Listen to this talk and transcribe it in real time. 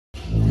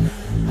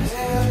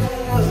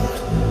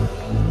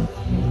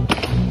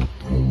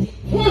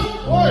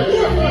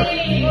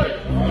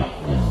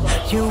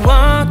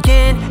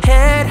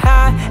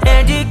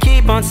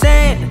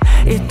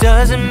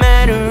doesn't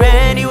matter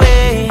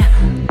anyway.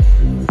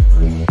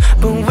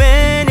 But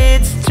when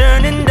it's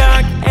turning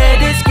dark and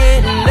it's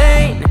getting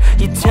late,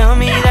 you tell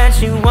me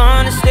that you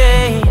wanna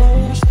stay.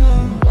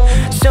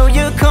 So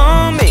you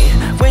call me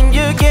when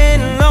you're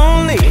getting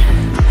lonely.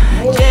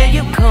 Yeah,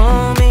 you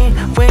call me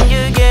when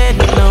you're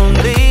getting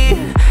lonely.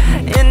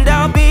 And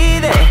I'll be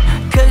there,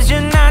 'cause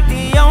you're not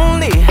the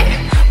only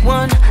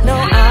one. No,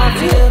 I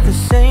feel the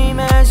same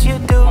as you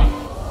do.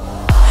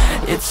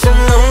 It's a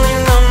lonely,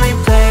 lonely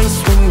place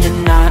when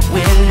you're not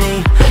with me.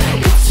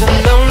 It's a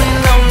lonely,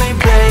 lonely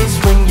place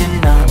when you're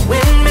not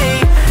with me.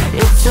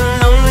 It's a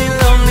lonely,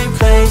 lonely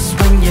place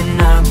when you're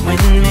not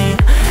with me.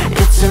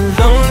 It's a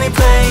lonely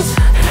place.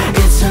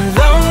 It's a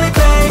lonely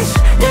place,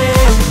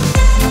 yeah.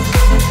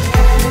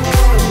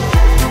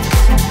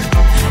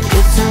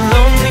 It's a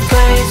lonely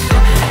place.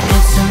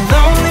 It's a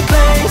lonely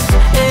place,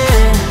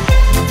 yeah.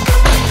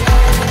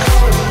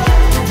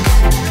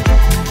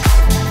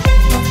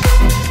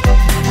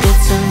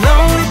 It's a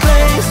lonely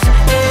place,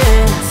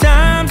 yeah.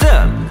 Time's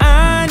up,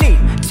 I need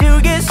to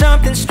get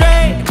something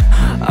straight.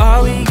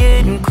 Are we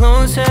getting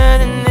closer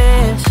than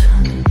this?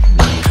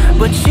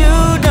 But you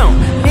don't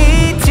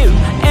need to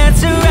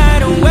answer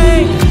right away.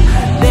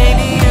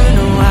 Baby, you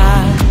know I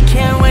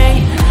can't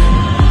wait.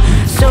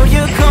 So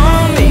you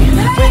call me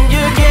when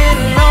you're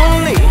getting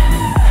lonely.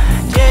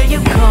 Yeah, you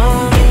call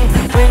me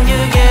when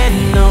you're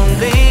getting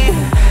lonely.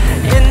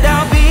 And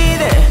I'll be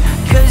there,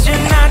 'cause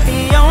you're not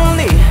the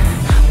only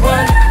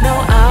one. No,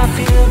 I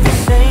feel the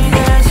same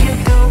as you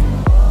do.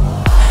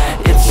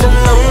 It's a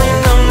lonely,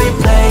 lonely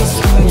place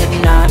when you're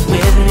not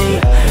with me.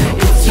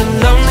 It's a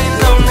lonely,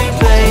 lonely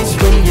place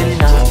when you're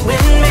not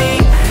with me.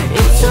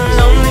 It's a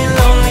lonely,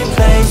 lonely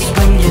place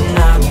when you're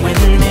not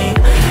with me.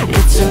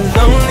 It's a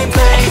lonely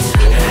place.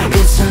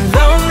 It's a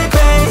lonely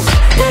place,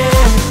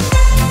 yeah.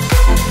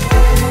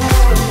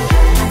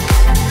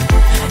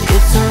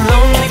 It's a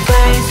lonely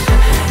place.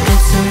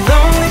 It's a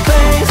lonely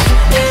place,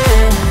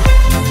 yeah.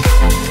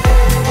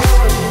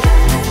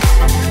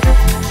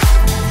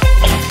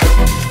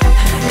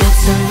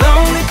 It's a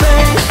lonely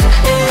place,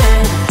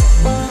 yeah.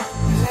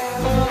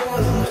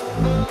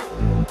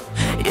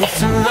 It's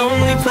a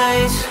lonely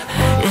place.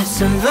 It's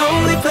a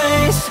lonely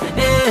place,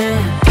 yeah.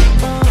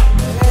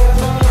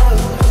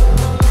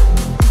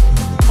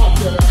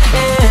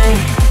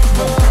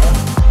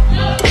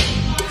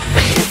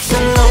 It's a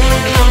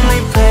lonely,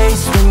 lonely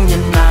place when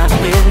you're not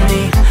with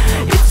me.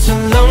 It's a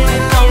lonely,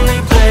 lonely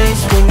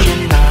place when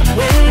you're not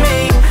with me.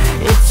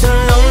 It's a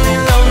lonely,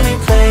 lonely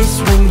place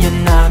when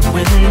you're not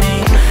with me.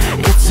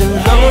 It's a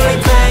lonely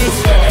place.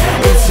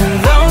 It's a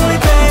lonely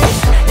place,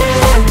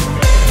 yeah.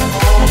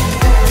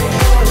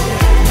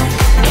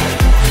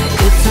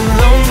 It's a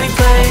lonely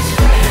place.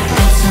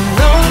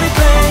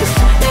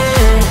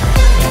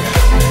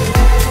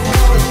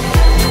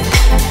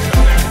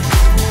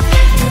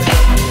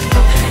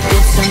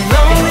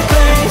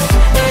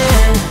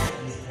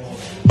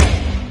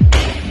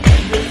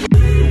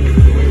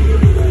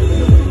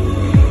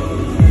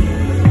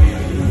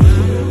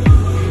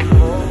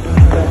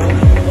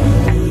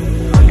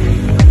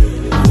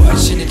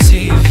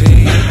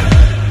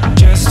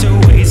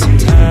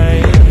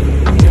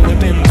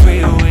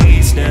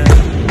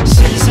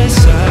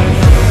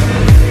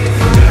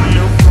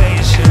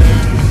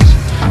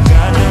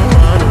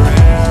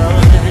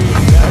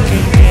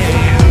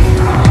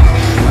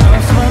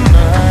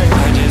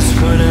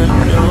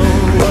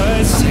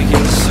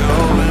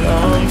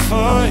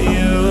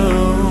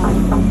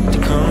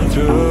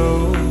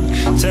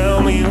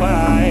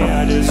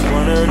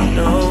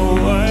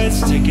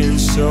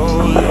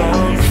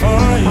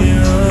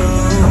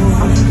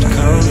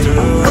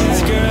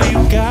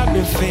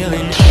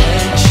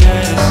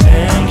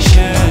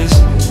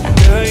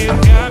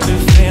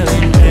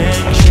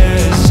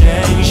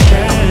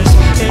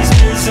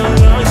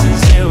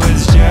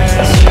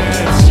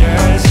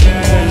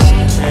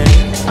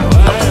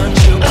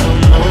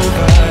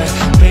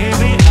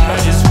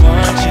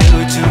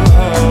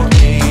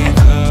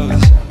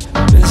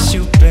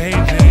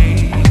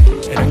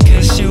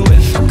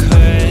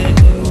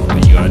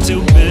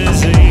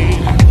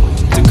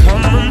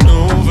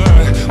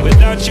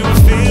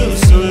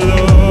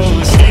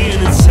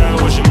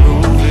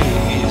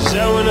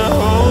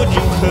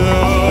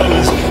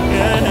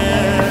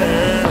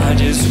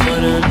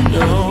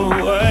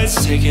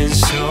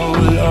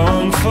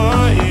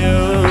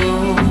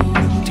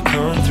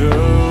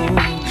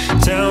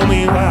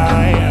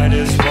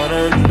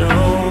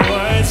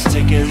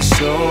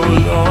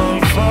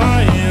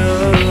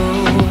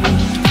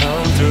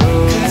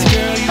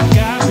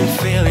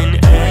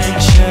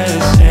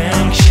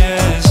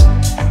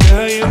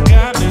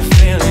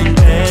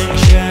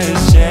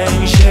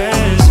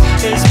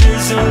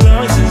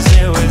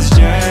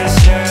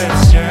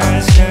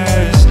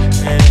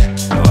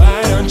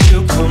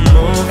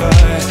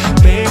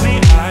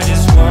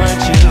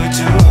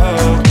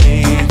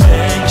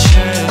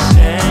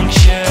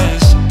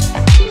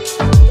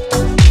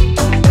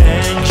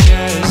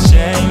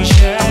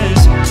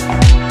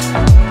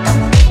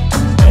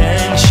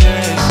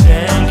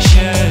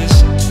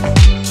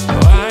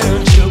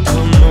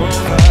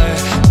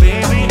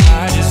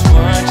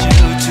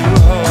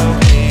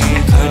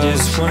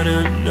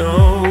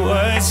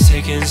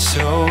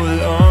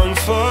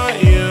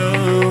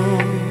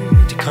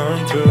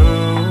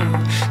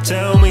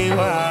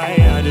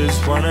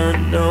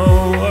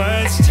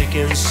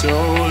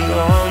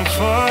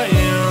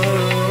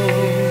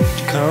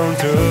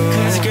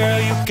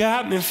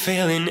 got me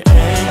feeling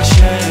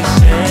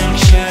anxious,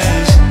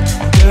 anxious.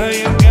 Girl,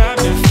 you got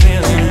me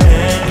feeling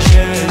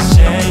anxious,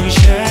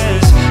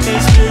 anxious.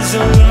 It's been so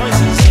long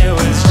since it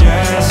was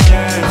just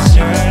us.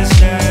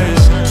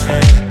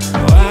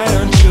 Why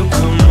don't you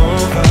come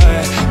over?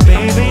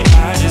 Baby,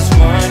 I just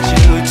want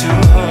you to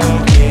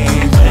hold me.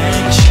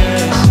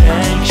 Anxious,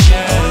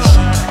 anxious.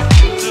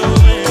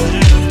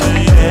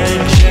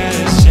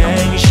 Anxious,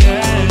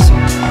 anxious.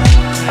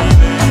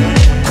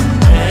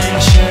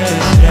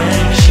 Anxious,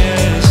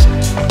 anxious.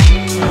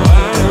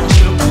 Why don't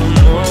you come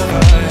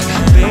over?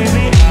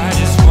 Baby, I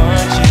just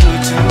want you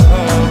to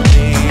hold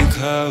me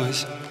close.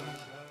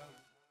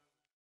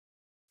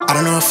 I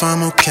don't know if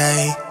I'm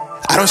okay.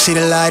 I don't see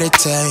the light of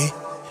day.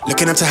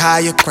 Looking up to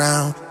higher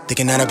ground,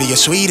 thinking that'll be your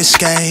sweet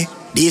escape.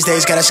 These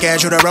days gotta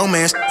schedule the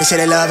romance. They say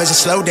that love is a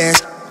slow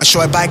dance. A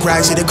short bike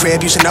ride to the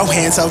crib using no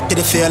hands. So did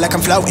it feel like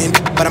I'm floating?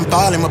 But I'm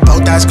falling with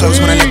both eyes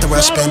closed when I let the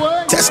world spin.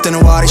 Testing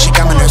the water, she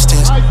got my nerves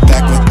tense.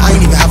 Back when I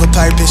ain't even have a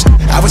purpose,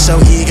 I was so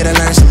eager to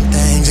learn some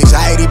things.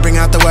 Anxiety bring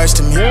out the worst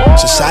in me.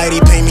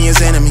 Society paint me as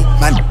enemy.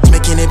 My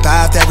making it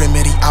by that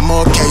remedy. I'm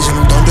more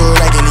occasional, don't do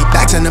it regularly.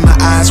 Backs under my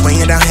eyes,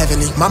 weighing down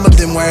heavily. Mama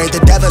been worried,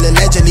 the devil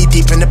allegedly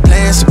deep in the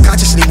plan.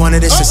 Subconsciously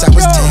wanted it since I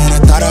was 10. I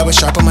thought I was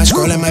sharp on my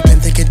scroll and my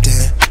pen think it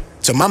did.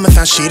 So mama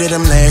found shit of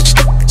them legs.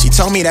 She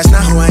told me that's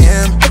not who I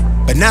am.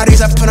 But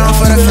nowadays I put on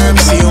for the fam,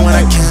 see you when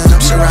I can. I'm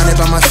surrounded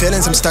by my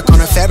feelings, I'm stuck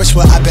on a Ferris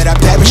wheel. I bet I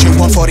perish with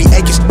 140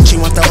 acres. She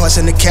want the horse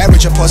and the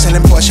carriage, a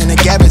porcelain portion of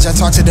garbage. I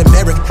talk to the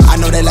mirror, I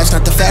know that life's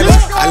not the fabric.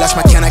 I lost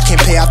my can, I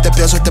can't pay off the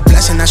bills with the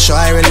blessing. Not sure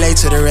I relate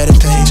to the Reddit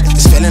page.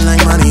 It's feeling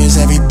like money is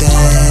everything.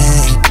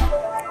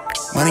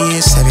 Money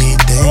is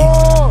everything.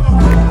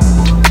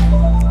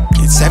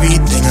 It's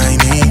everything I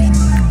need.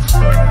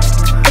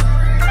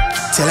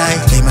 Till I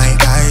lay my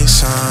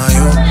eyes on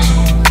you.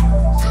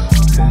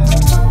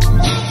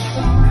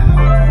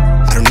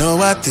 I don't know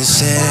what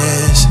this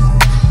is,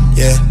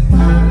 yeah,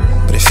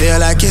 but it feel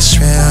like it's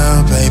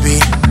real, baby.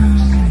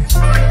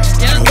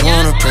 I don't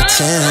wanna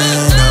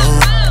pretend, no.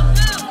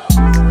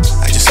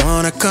 I just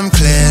wanna come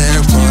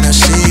clear, wanna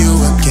see you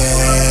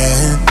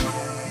again.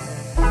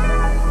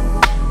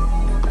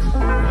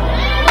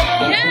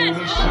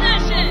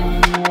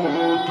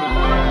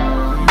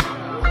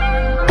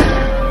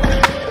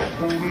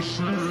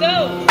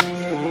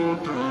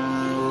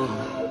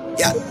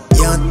 Yeah,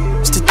 young,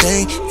 it's the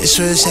thing. This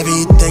was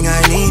everything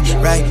I need,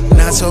 right?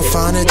 Not so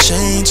far to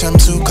change. I'm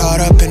too caught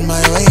up in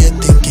my way of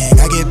thinking.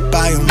 I get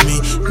by on me,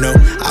 no,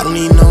 I don't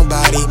need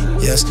nobody.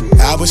 Yes,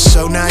 I was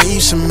so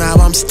naive, somehow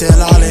I'm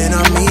still all in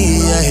on me,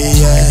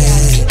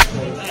 yeah.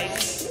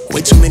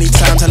 Way too many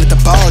times I let the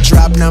ball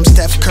drop. Now I'm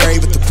Steph Curry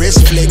with the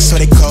wrist flicks,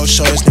 so they cold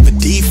shoulders never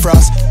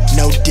defrost.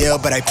 No deal,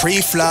 but I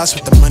pre-floss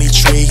with the money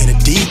tree in a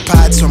deep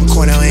pot. So I'm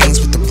Cornell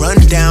Haynes with the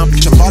rundown.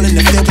 Jump all in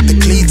the field with the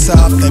cleats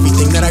off.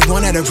 Everything that I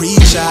wanted to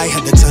reach, I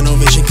had the tunnel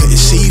vision, couldn't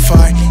see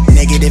far.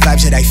 Negative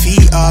vibes that I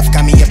feed off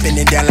got me up and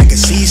down like a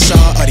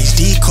seesaw. All these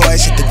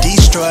decoys hit the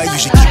destroy.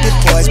 Usually keep it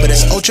poised, but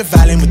it's ultra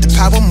violent with the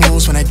power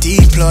moves when I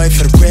deploy.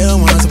 For the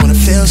real ones, I wanna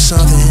feel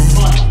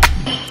something.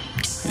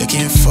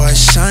 Looking for a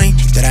sign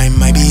that I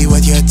might be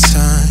worth your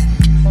time,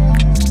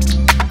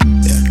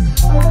 yeah.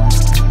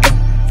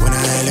 When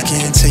I look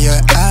into your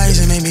eyes,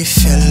 it make me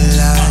feel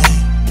alive.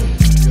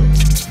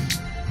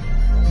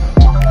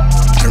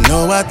 I don't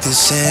know what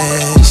this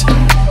is,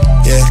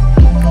 yeah,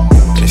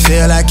 but it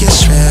feel like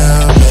it's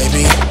real,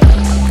 baby.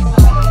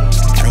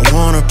 I don't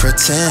wanna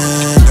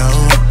pretend, no.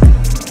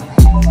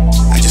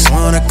 I just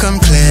wanna come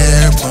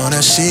clear,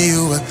 wanna see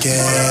you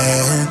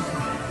again.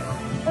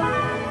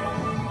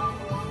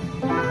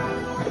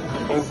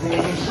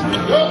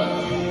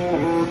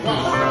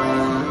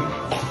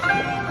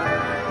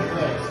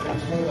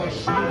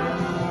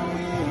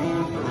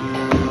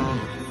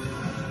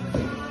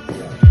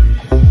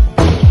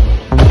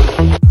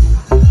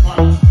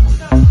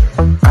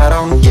 I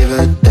don't give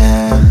a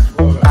damn,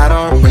 I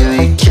don't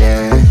really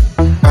care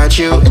about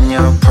you and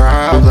your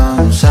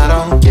problems. I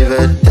don't give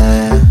a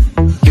damn,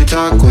 you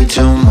talk way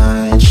too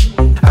much.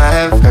 I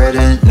have heard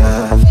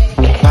enough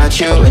about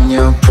you and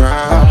your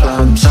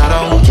problems. I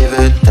don't give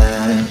a damn.